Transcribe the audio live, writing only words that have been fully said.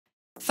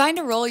Find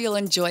a role you'll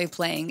enjoy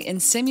playing in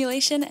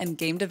simulation and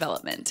game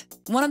development,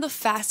 one of the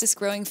fastest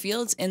growing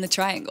fields in the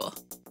Triangle.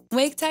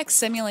 WakeTech's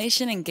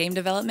simulation and game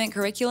development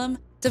curriculum,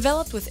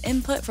 developed with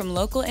input from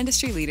local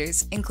industry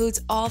leaders,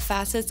 includes all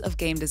facets of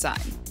game design.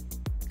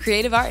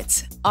 Creative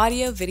arts,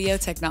 audio-video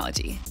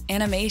technology,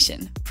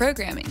 animation,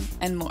 programming,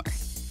 and more.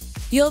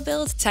 You'll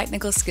build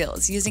technical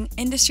skills using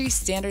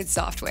industry-standard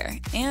software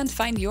and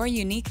find your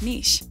unique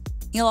niche.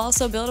 You'll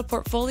also build a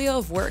portfolio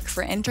of work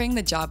for entering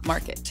the job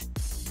market.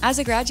 As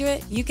a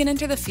graduate, you can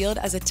enter the field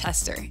as a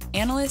tester,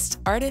 analyst,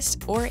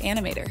 artist, or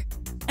animator,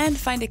 and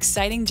find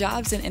exciting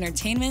jobs in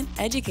entertainment,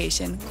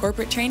 education,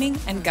 corporate training,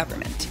 and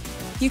government.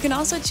 You can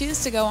also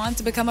choose to go on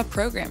to become a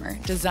programmer,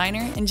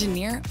 designer,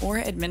 engineer, or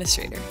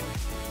administrator.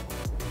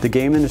 The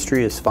game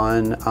industry is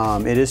fun.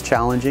 It is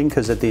challenging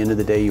because at the end of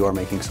the day you are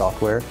making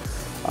software,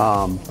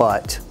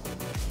 but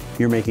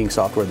you're making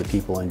software that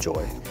people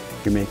enjoy.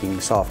 You're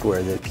making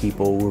software that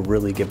people will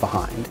really get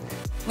behind.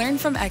 Learn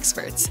from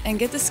experts and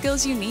get the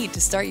skills you need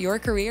to start your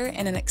career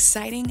in an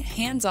exciting,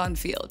 hands-on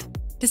field.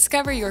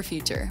 Discover your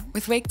future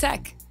with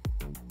WakeTech.